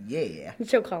are. Yeah.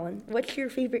 So Colin, what's your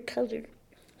favorite color?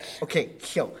 Okay,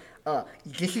 so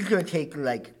this is gonna take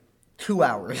like 2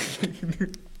 hours.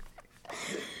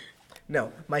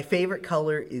 No, my favorite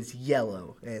color is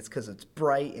yellow, and it's because it's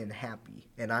bright and happy,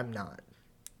 and I'm not.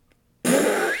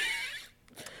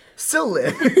 So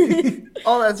Liv,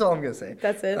 that's all I'm gonna say.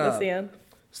 That's it. That's the end.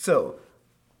 So,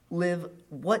 Liv,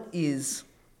 what is?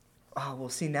 Oh, well,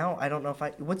 see now I don't know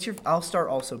if What's your? I'll start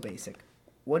also basic.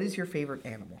 What is your favorite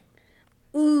animal?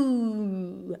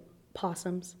 Ooh,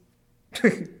 possums.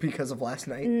 Because of last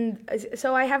night.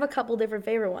 So I have a couple different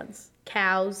favorite ones.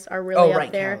 Cows are really right,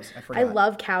 up there. cows. I I forgot.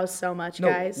 love cows so much, No,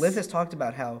 guys. Liv has talked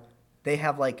about how they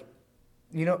have like,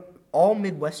 all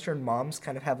Midwestern moms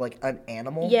kind of have like an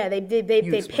animal. Yeah, they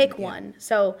explain pick it, yeah. one.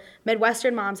 So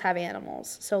Midwestern moms have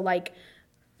animals. So like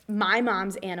my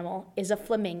mom's animal is a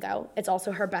flamingo. It's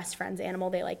also her best friend's animal.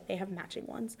 They have matching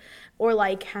ones. Or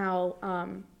like how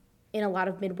in a lot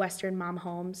of Midwestern mom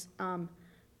homes,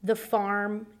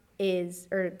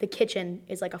 the kitchen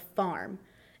is like a farm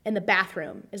and the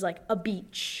bathroom is like a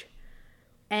beach.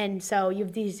 And so you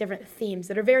have these different themes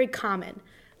that are very common.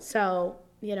 So,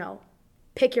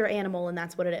 pick your animal and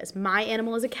that's what it is. My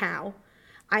animal is a cow.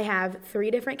 I have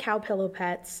 3 different cow pillow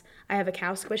pets. I have a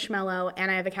cow squishmallow and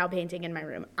I have a cow painting in my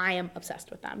room. I am obsessed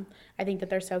with them. I think that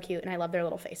they're so cute and I love their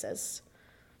little faces.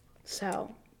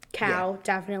 So, cow,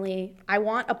 definitely. I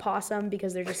want a possum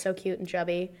because they're just so cute and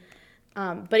chubby.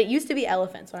 But it used to be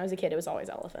elephants. When I was a kid, it was always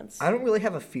elephants. I don't really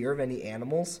have a fear of any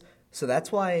animals, so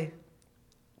that's why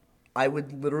I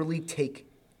would literally take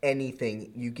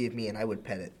anything you give me and I would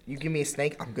pet it. You give me a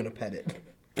snake, I'm gonna pet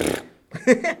it.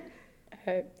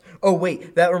 Okay. Oh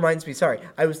wait, that reminds me. Sorry,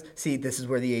 this is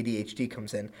where the ADHD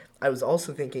comes in. I was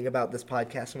also thinking about this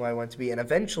podcast and what I want it to be, and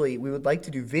eventually we would like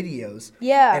to do videos.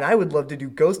 Yeah. And I would love to do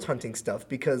ghost hunting stuff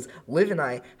because Liv and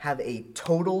I have a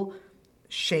total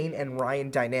Shane and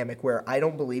Ryan dynamic where I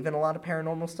don't believe in a lot of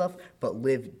paranormal stuff, but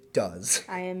Liv does.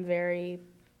 I am very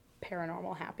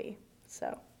paranormal happy.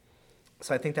 So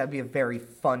So I think that'd be a very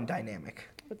fun dynamic.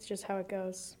 that's just how it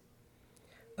goes.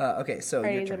 Okay, so All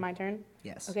right, your is turn. it my turn?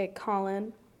 Yes. Okay,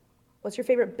 Colin, what's your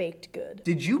favorite baked good?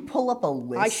 Did you pull up a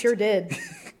list? I sure did.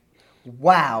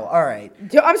 Wow. All right.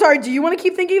 I'm sorry, do you want to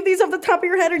keep thinking of these off the top of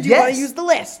your head or do you want Yes. to use the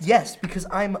list? Yes, because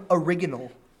I'm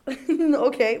original.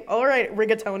 Okay, all right,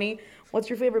 rigatoni. What's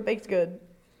your favorite baked good?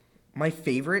 My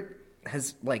favorite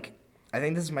has, I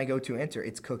think this is my go-to answer.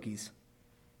 It's cookies.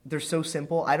 They're so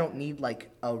simple. I don't need,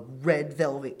 a red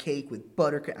velvet cake with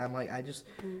butter.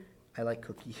 I like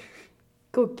cookie.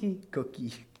 Cookie.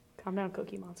 Cookie. Calm down,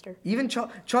 Cookie Monster. Even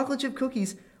chocolate chip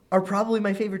cookies are probably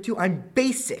my favorite, too. I'm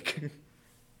basic.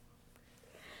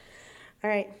 All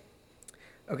right.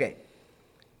 Okay.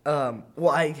 Well,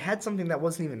 I had something that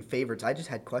wasn't even favorites. I just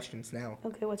had questions now.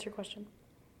 Okay, what's your question?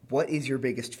 What is your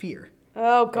biggest fear?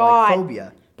 Oh, Or, God.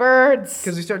 phobia? Birds.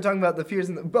 Because we started talking about the fears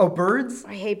and birds.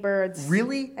 I hate birds.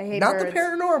 Really? I hate not birds. the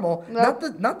paranormal.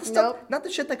 Nope. Not the stuff. Nope. Not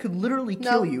the shit that could literally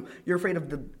kill Nope. you. You're afraid of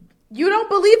the. You don't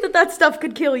believe that stuff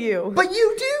could kill you. But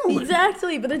you do.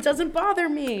 Exactly, but it doesn't bother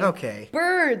me. Okay.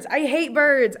 Birds. I hate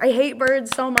birds. I hate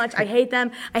birds so much. I hate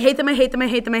them. I hate them. I hate them. I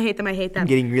hate them. I hate them. I hate them. I'm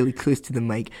getting really close to the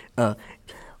mic.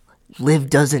 Liv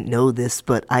doesn't know this,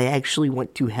 but I actually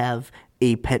want to have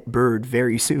a pet bird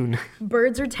very soon.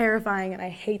 Birds are terrifying and I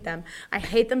hate them. I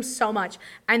hate them so much.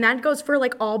 And that goes for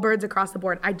like all birds across the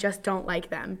board. I just don't like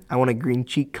them. I want a green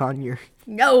cheek conure.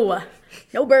 No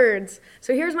birds.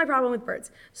 So here's my problem with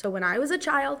birds. So when I was a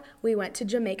child, we went to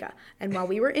Jamaica. And while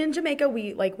we were in Jamaica,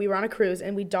 we were on a cruise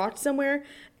and we docked somewhere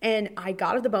and I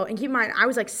got off the boat. And keep in mind, I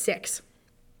was like 6.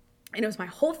 And it was my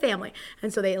whole family.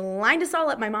 And so they lined us all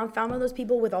up. My mom found one of those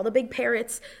people with all the big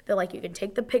parrots that like you can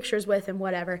take the pictures with and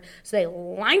whatever. So they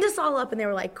lined us all up and they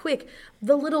were like, quick,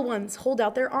 the little ones hold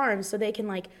out their arms so they can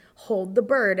like hold the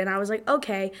bird. And I was like,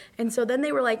 okay. And so then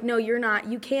they were like, no,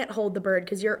 you can't hold the bird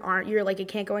because you're like, it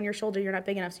can't go on your shoulder. You're not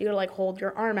big enough. So you gotta like hold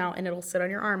your arm out and it'll sit on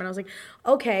your arm. And I was like,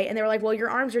 okay. And they were like, well, your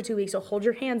arms are too weak. So hold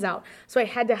your hands out. So I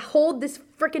had to hold this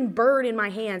freaking bird in my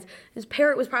hands. This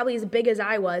parrot was probably as big as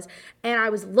I was. And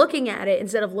I was looking at it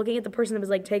instead of looking at the person that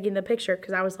was like taking the picture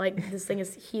because I was like, this thing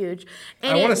is huge.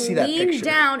 And I want to see that picture. It leaned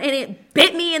down and it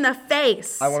bit me in the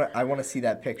face. I want to see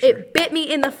that picture. It bit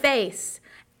me in the face.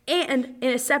 And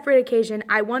in a separate occasion,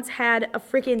 I once had a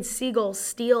freaking seagull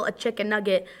steal a chicken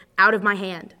nugget out of my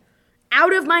hand.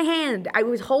 Out of my hand. I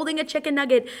was holding a chicken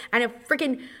nugget and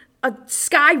a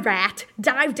sky rat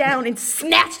dived down and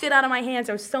snatched it out of my hands.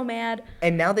 I was so mad.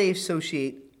 And now they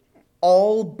associate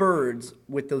all birds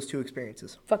with those two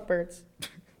experiences. Fuck birds.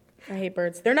 I hate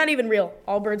birds. They're not even real.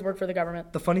 All birds work for the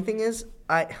government. The funny thing is,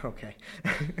 okay.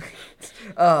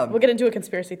 We'll get into a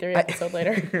conspiracy theory episode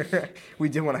later. We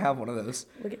did want to have one of those.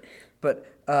 But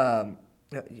why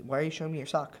are you showing me your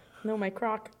sock? No, my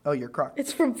croc. Oh, your croc.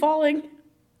 It's from falling.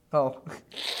 Oh.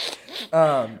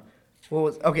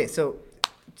 Okay, so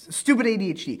stupid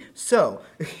ADHD. So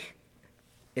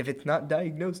if it's not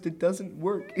diagnosed, it doesn't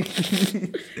work.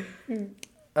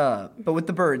 But with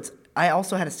the birds, I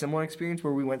also had a similar experience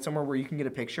where we went somewhere where you can get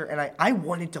a picture, and I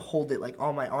wanted to hold it like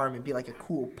on my arm and be like a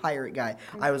cool pirate guy.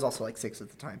 I was also like 6 at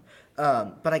the time.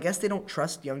 But I guess they don't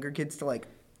trust younger kids to like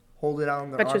hold it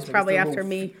on their arms. Which was probably after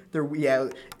me.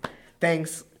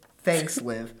 Thanks,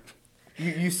 Liv.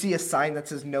 You see a sign that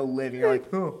says no Liv, and you're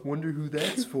like, oh, wonder who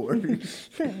that's for.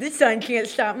 This sign can't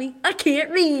stop me. I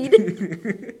can't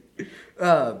read.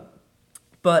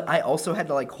 But I also had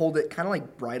to like hold it kind of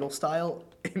like bridal style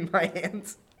in my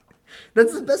hands.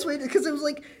 That's the best way because it was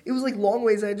like long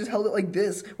ways. And I just held it like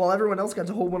this while everyone else got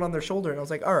to hold one on their shoulder, and I was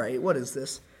like, all right, what is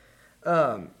this?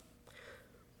 But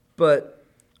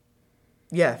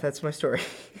yeah, that's my story.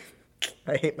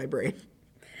 I hate my brain.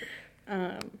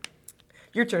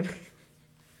 Your turn.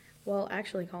 Well,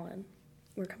 actually, Colin,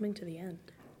 we're coming to the end.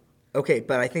 Okay,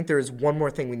 but I think there is one more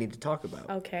thing we need to talk about.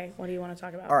 Okay, what do you want to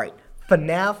talk about? All right.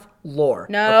 FNAF lore.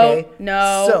 No, okay?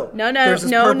 no, so, no.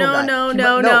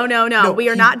 We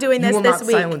are not doing this this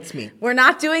week. Silence me. We're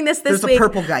not doing this this There's week. a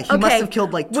purple guy. He must have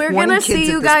killed like 20 kids We're gonna at see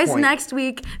you this guys point. next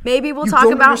week. Maybe we'll You talk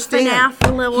don't about understand.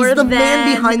 FNAF lore. He's the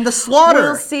man behind the slaughter.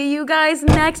 We'll see you guys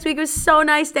next week. It was so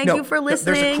nice. Thank you for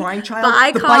listening. There's a crying child.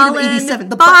 Bye, the Colin. bite of 87.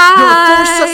 Bye. There are 4